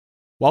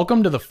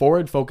Welcome to the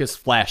Forward Focus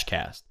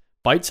Flashcast,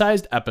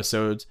 bite-sized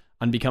episodes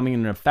on becoming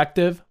an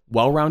effective,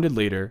 well-rounded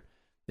leader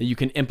that you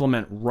can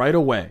implement right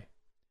away.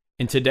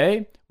 And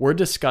today, we're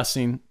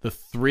discussing the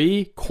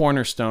 3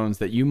 cornerstones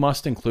that you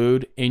must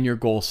include in your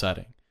goal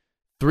setting.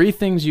 3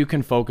 things you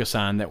can focus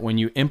on that when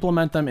you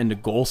implement them into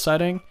goal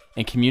setting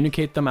and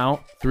communicate them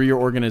out through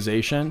your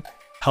organization,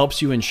 helps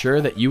you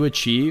ensure that you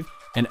achieve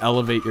and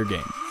elevate your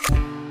game.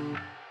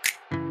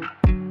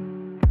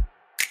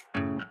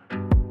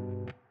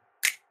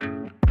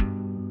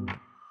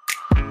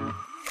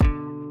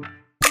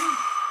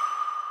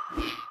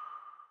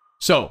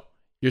 So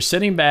you're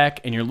sitting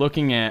back and you're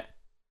looking at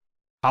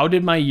how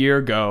did my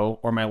year go,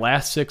 or my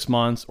last 6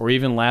 months, or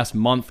even last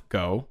month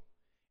go,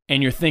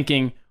 and you're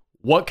thinking,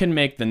 what can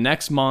make the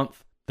next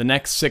month, the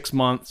next 6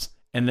 months,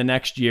 and the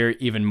next year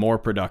even more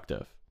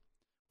productive?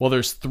 Well,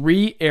 there's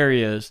 3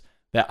 areas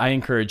that I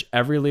encourage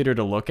every leader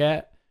to look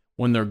at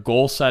when they're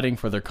goal setting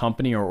for their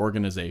company or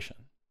organization.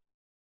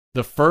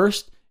 The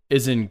first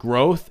is in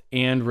growth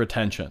and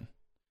retention.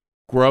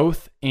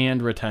 Growth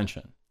and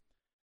retention.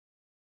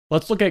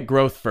 Let's look at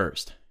growth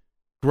first.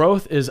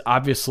 Growth is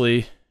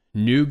obviously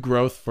new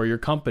growth for your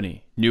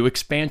company, new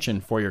expansion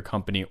for your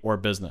company or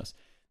business.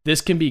 This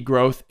can be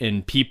growth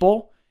in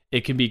people,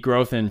 it can be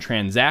growth in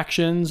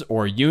transactions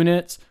or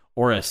units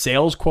or a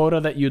sales quota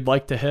that you'd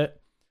like to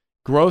hit.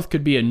 Growth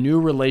could be a new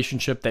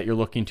relationship that you're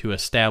looking to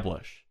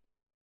establish.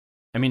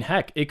 I mean,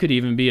 heck, it could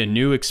even be a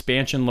new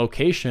expansion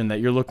location that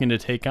you're looking to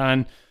take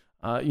on,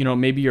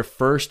 maybe your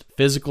first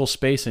physical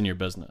space in your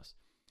business.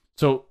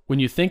 So when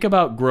you think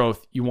about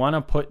growth, you want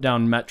to put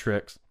down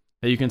metrics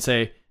that you can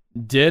say,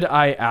 did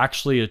I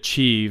actually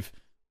achieve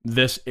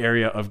this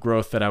area of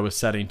growth that I was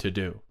setting to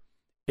do?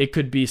 It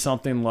could be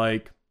something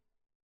like,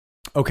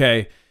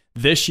 okay,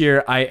 this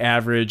year I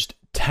averaged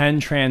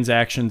 10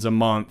 transactions a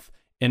month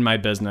in my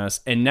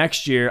business, and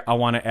next year I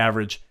want to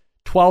average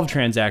 12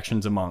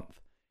 transactions a month.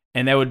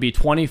 And that would be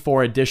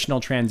 24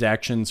 additional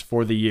transactions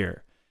for the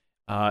year.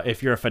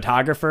 If you're a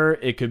photographer,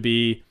 it could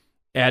be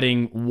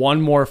adding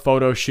 1 more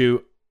photo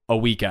shoot a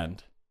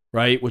weekend,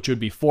 right? Which would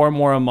be 4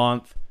 more a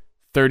month,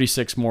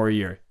 36 more a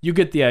year. You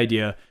get the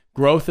idea.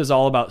 Growth is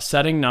all about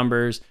setting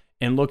numbers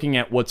and looking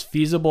at what's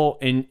feasible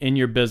in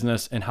your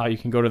business and how you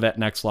can go to that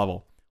next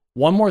level.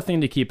 One more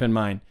thing to keep in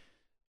mind.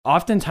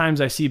 Oftentimes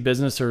I see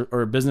business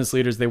or business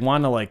leaders, they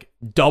want to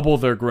double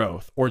their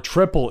growth or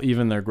triple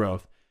even their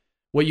growth.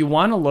 What you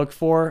want to look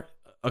for,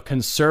 a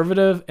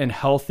conservative and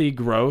healthy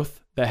growth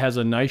that has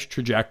a nice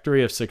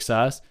trajectory of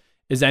success,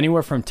 is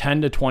anywhere from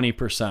 10 to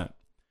 20%.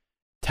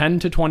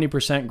 10 to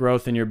 20%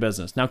 growth in your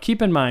business. Now,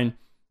 keep in mind,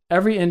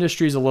 every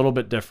industry is a little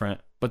bit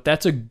different, but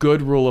that's a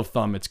good rule of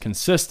thumb. It's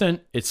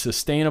consistent, it's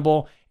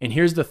sustainable, and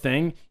here's the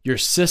thing, your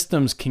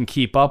systems can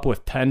keep up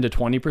with 10 to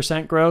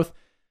 20% growth.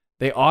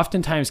 They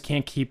oftentimes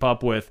can't keep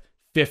up with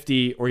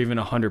 50 or even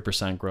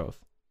 100% growth.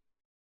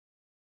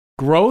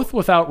 Growth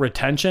without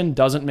retention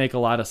doesn't make a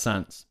lot of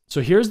sense.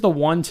 So here's the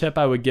one tip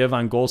I would give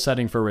on goal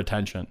setting for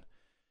retention.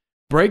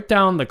 Break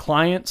down the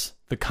clients,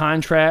 the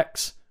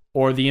contracts,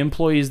 or the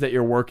employees that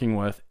you're working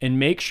with, and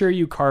make sure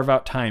you carve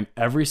out time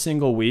every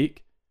single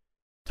week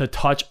to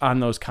touch on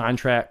those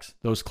contracts,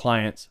 those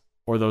clients,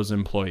 or those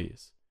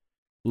employees.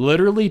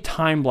 Literally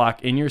time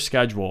block in your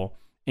schedule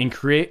and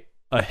create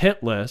a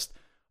hit list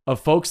of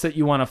folks that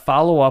you want to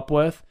follow up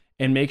with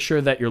and make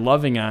sure that you're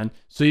loving on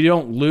so you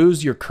don't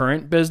lose your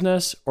current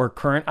business or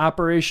current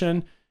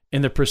operation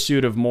in the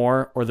pursuit of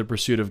more or the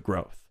pursuit of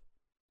growth.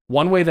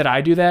 One way that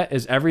I do that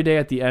is every day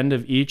at the end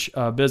of each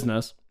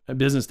business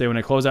day, when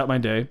I close out my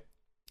day,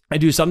 I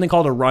do something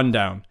called a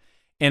rundown.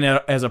 And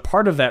as a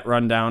part of that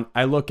rundown,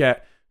 I look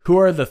at who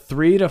are the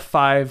 3 to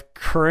 5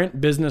 current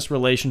business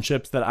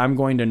relationships that I'm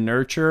going to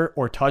nurture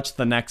or touch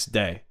the next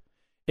day.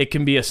 It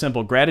can be a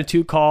simple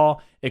gratitude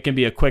call. It can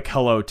be a quick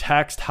hello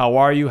text. How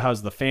are you?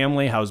 How's the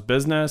family? How's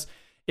business?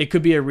 It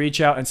could be a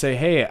reach out and say,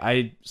 hey,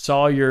 I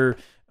saw your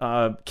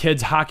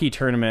kids hockey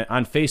tournament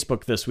on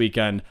Facebook this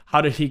weekend.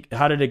 How did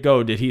it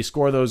go? Did he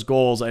score those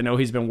goals? I know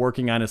he's been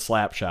working on his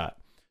slap shot.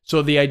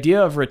 So the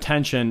idea of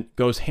retention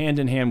goes hand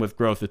in hand with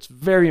growth. It's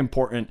very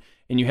important,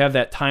 and you have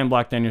that time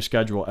blocked on your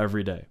schedule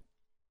every day.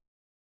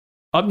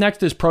 Up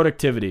next is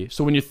productivity.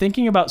 So when you're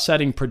thinking about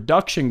setting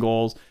production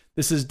goals,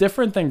 this is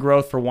different than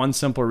growth for one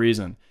simple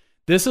reason.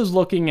 This is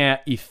looking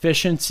at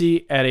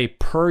efficiency at a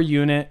per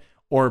unit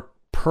or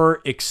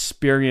per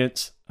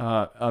experience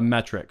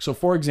metric. So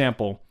for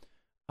example,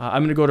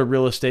 I'm going to go to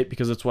real estate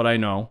because it's what I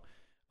know.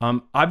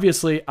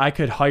 Obviously, I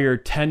could hire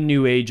 10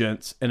 new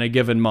agents in a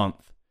given month.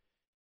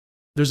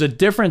 There's a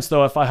difference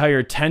though if I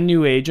hire 10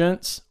 new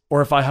agents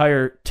or if I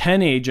hire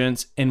 10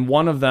 agents and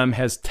one of them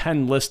has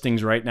 10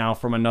 listings right now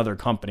from another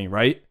company,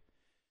 right?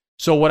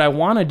 So what I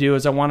want to do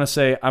is I want to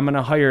say I'm going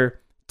to hire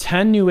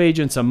 10 new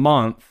agents a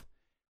month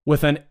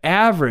with an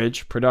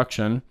average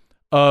production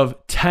of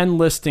 10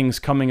 listings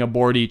coming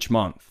aboard each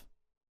month.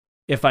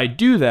 If I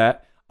do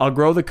that, I'll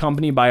grow the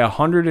company by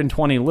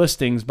 120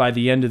 listings by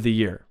the end of the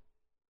year,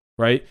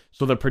 right?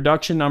 So the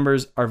production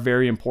numbers are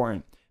very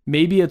important.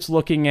 Maybe it's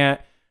looking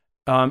at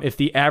if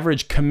the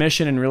average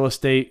commission in real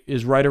estate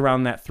is right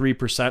around that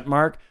 3%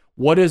 mark,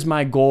 what is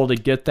my goal to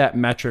get that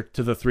metric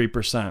to the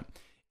 3%?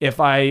 If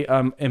I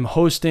am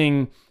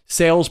hosting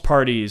sales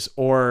parties,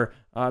 or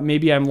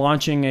maybe I'm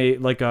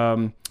launching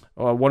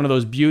one of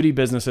those beauty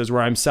businesses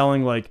where I'm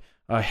selling like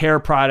hair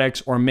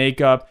products or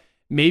makeup,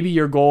 maybe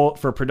your goal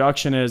for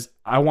production is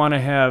I want to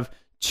have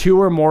 2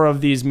 or more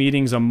of these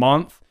meetings a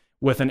month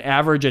with an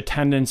average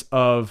attendance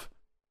of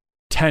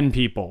 10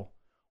 people,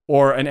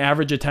 or an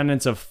average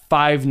attendance of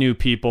 5 new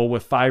people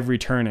with 5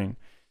 returning.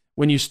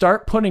 When you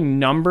start putting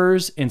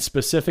numbers and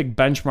specific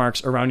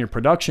benchmarks around your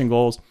production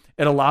goals,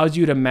 it allows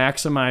you to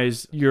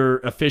maximize your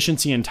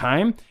efficiency and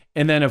time,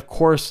 and then of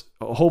course,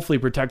 hopefully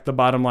protect the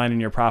bottom line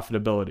and your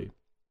profitability.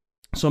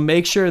 So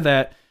make sure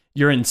that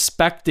you're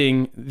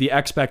inspecting the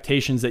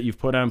expectations that you've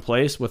put in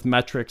place with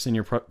metrics in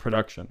your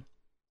production.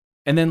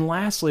 And then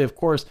lastly, of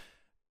course,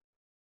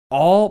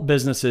 all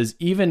businesses,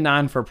 even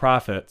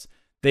non-for-profits,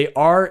 they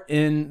are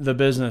in the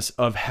business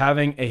of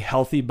having a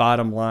healthy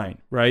bottom line,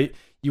 right?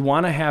 You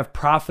want to have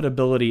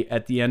profitability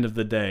at the end of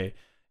the day.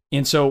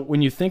 And so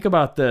when you think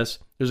about this,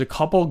 there's a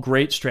couple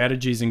great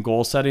strategies in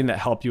goal setting that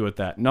help you with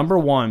that. Number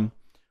one,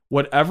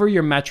 whatever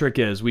your metric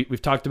is,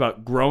 we've talked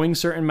about growing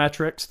certain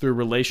metrics through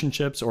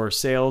relationships or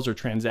sales or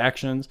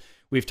transactions.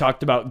 We've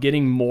talked about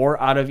getting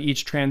more out of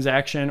each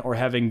transaction or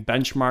having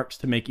benchmarks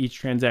to make each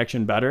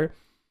transaction better.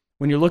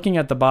 When you're looking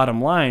at the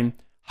bottom line,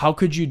 how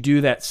could you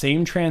do that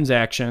same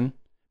transaction,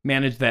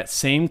 manage that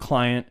same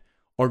client,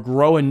 or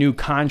grow a new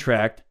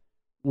contract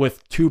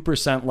with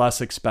 2%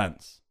 less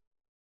expense?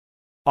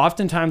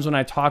 Oftentimes when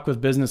I talk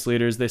with business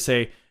leaders, they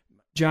say,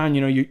 John,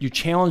 you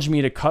challenged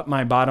me to cut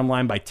my bottom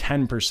line by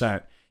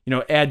 10%.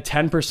 Add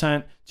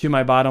 10% to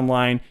my bottom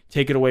line,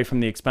 take it away from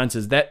the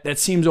expenses. That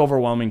seems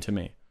overwhelming to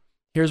me.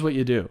 Here's what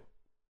you do.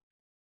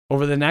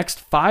 Over the next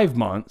 5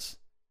 months,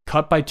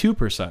 cut by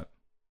 2%.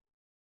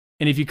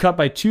 And if you cut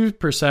by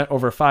 2%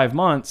 over 5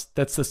 months,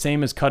 that's the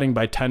same as cutting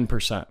by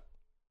 10%.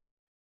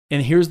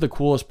 And here's the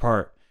coolest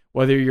part.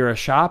 Whether you're a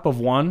shop of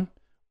 1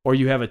 or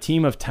you have a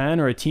team of 10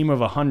 or a team of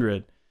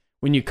 100,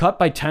 when you cut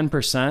by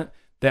 10%,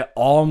 that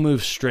all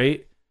moves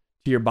straight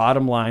to your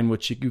bottom line,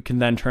 which you can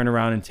then turn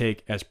around and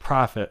take as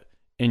profit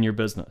in your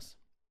business.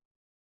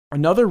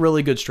 Another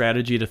really good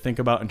strategy to think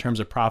about in terms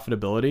of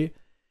profitability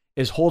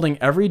is holding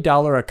every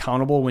dollar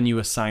accountable when you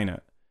assign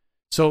it.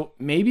 So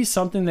maybe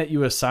something that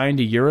you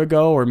assigned a year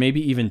ago or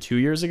maybe even 2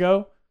 years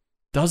ago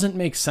doesn't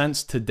make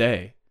sense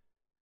today.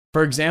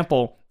 For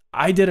example,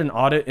 I did an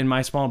audit in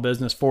my small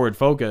business, Forward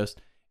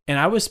Focused, and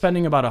I was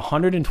spending about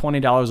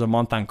 $120 a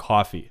month on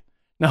coffee.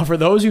 Now, for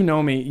those who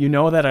know me, you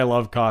know that I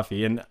love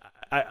coffee, and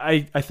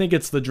I think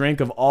it's the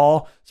drink of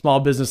all small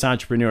business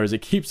entrepreneurs.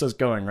 It keeps us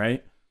going,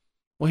 right?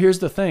 Well, here's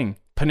the thing.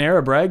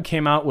 Panera Bread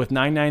came out with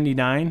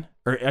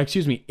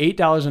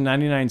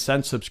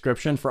 $8.99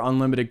 subscription for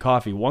unlimited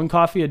coffee. 1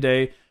 coffee a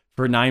day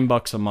for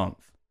 $9 a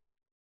month.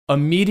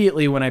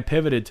 Immediately when I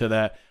pivoted to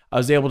that, I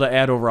was able to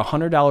add over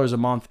 $100 a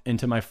month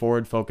into my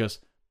Forward Focus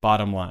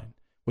bottom line,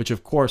 which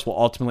of course will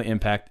ultimately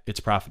impact its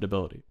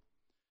profitability.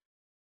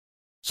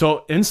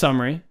 So in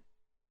summary,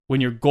 when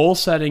you're goal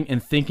setting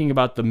and thinking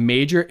about the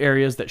major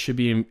areas that should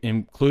be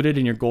included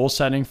in your goal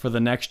setting for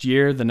the next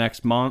year, the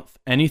next month,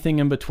 anything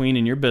in between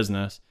in your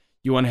business,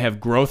 you want to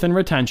have growth and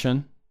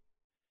retention.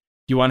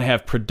 You want to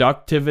have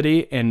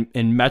productivity and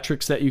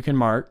metrics that you can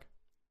mark.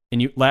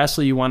 And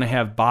lastly, you want to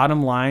have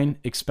bottom line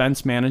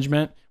expense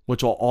management,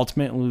 which will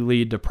ultimately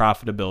lead to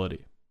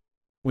profitability.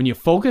 When you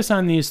focus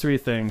on these 3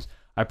 things,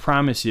 I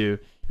promise you're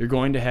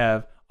going to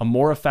have a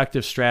more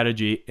effective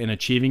strategy in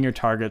achieving your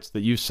targets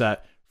that you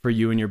set for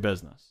you and your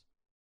business.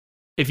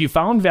 If you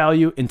found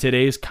value in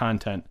today's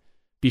content,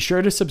 be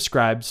sure to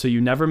subscribe so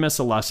you never miss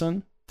a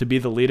lesson to be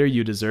the leader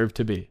you deserve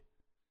to be.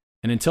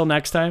 And until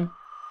next time,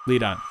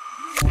 lead on.